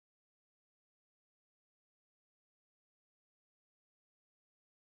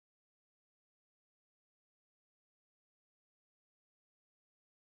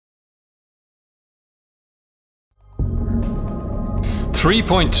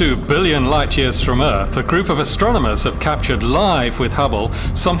3.2 billion light-years from Earth, a group of astronomers have captured live with Hubble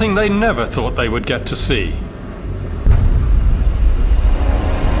something they never thought they would get to see.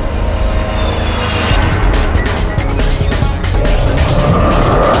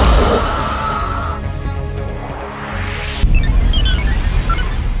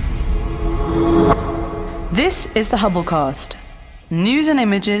 This is the Hubblecast, news and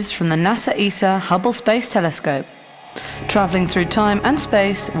images from the NASA ESA Hubble Space Telescope, travelling through time and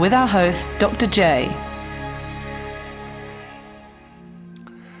space with our host, Dr. J.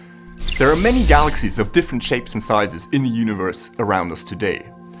 There are many galaxies of different shapes and sizes in the universe around us today.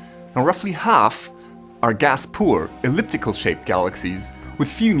 Now, roughly half are gas-poor, elliptical-shaped galaxies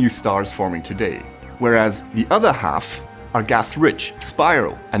with few new stars forming today, whereas the other half are gas-rich,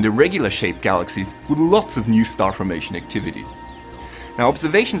 spiral and irregular-shaped galaxies with lots of new star formation activity. Now,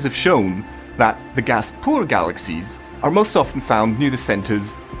 observations have shown that the gas-poor galaxies are most often found near the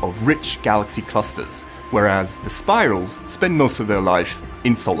centers of rich galaxy clusters, whereas the spirals spend most of their life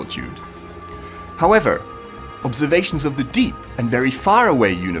in solitude. However, observations of the deep and very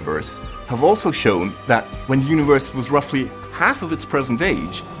far-away universe have also shown that when the universe was roughly half of its present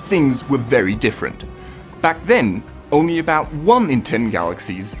age, things were very different. Back then, only about 1 in 10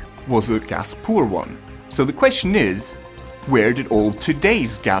 galaxies was a gas-poor one. So the question is, where did all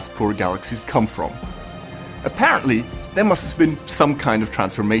today's gas-poor galaxies come from? Apparently, there must have been some kind of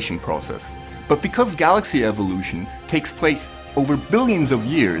transformation process. But because galaxy evolution takes place over billions of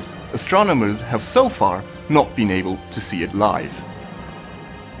years, astronomers have so far not been able to see it live.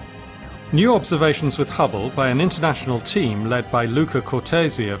 New observations with Hubble by an international team led by Luca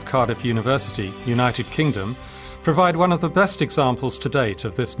Cortesi of Cardiff University, United Kingdom, provide one of the best examples to date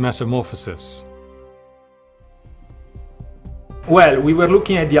of this metamorphosis. Well, we were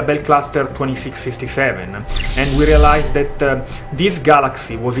looking at the Hubble cluster 2657 and we realized that this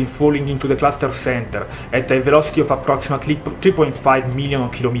galaxy was falling into the cluster center at a velocity of approximately 3.5 million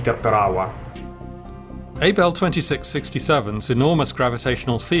km per hour. Hubble 2667's enormous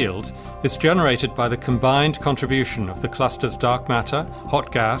gravitational field is generated by the combined contribution of the cluster's dark matter,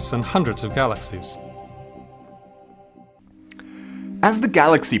 hot gas and hundreds of galaxies. As the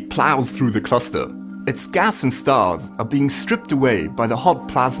galaxy plows through the cluster, its gas and stars are being stripped away by the hot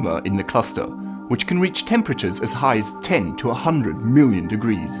plasma in the cluster, which can reach temperatures as high as 10 to 100 million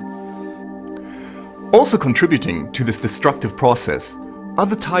degrees. Also contributing to this destructive process are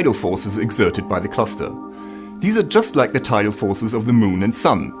the tidal forces exerted by the cluster. These are just like the tidal forces of the Moon and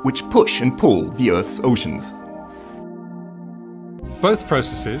Sun, which push and pull the Earth's oceans. Both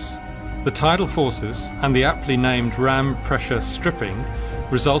processes, the tidal forces and the aptly named ram pressure stripping,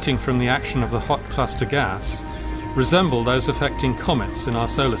 resulting from the action of the hot cluster gas, resemble those affecting comets in our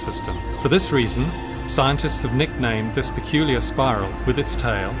solar system. For this reason, scientists have nicknamed this peculiar spiral with its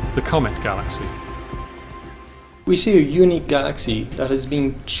tail the Comet Galaxy. We see a unique galaxy that is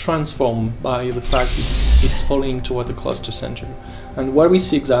being transformed by the fact that it's falling toward the cluster center. And what we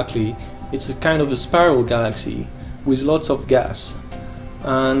see exactly, it's a kind of a spiral galaxy with lots of gas.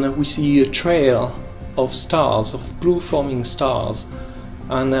 And we see a trail of stars, of blue forming stars,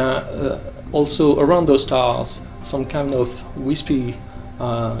 and also around those stars some kind of wispy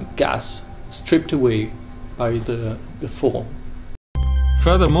gas stripped away by the fall.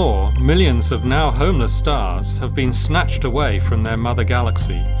 Furthermore, millions of now homeless stars have been snatched away from their mother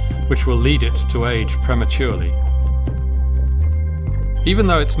galaxy, which will lead it to age prematurely. Even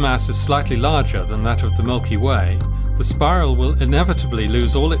though its mass is slightly larger than that of the Milky Way, the spiral will inevitably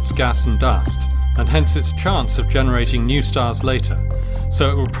lose all its gas and dust, and hence its chance of generating new stars later, so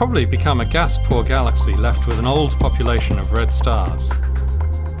it will probably become a gas-poor galaxy left with an old population of red stars.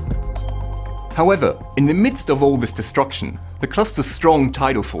 However, in the midst of all this destruction, the cluster's strong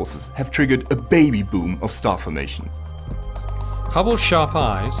tidal forces have triggered a baby boom of star formation. Hubble's sharp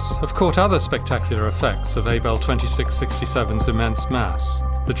eyes have caught other spectacular effects of Hubble 2667's immense mass.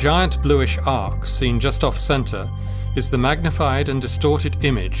 The giant bluish arc seen just off-center is the magnified and distorted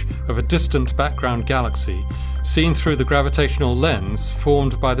image of a distant background galaxy seen through the gravitational lens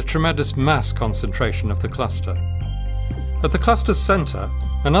formed by the tremendous mass concentration of the cluster. At the cluster's center,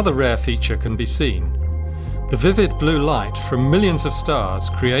 another rare feature can be seen. The vivid blue light from millions of stars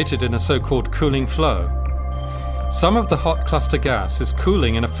created in a so-called cooling flow. Some of the hot cluster gas is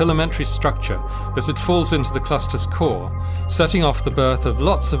cooling in a filamentary structure as it falls into the cluster's core, setting off the birth of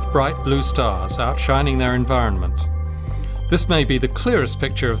lots of bright blue stars outshining their environment. This may be the clearest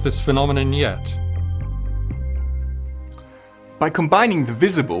picture of this phenomenon yet. By combining the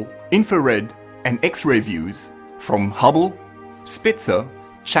visible, infrared and X-ray views from Hubble, Spitzer,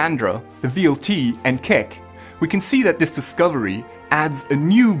 Chandra, the VLT and Keck, we can see that this discovery adds a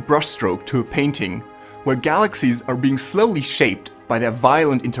new brushstroke to a painting where galaxies are being slowly shaped by their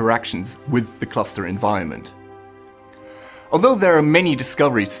violent interactions with the cluster environment. Although there are many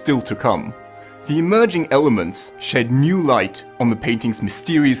discoveries still to come, the emerging elements shed new light on the painting's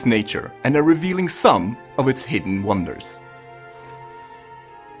mysterious nature and are revealing some of its hidden wonders.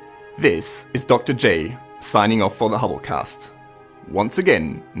 This is Dr. J signing off for the Hubblecast. Once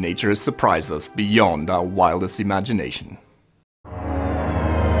again, nature has surprised us beyond our wildest imagination.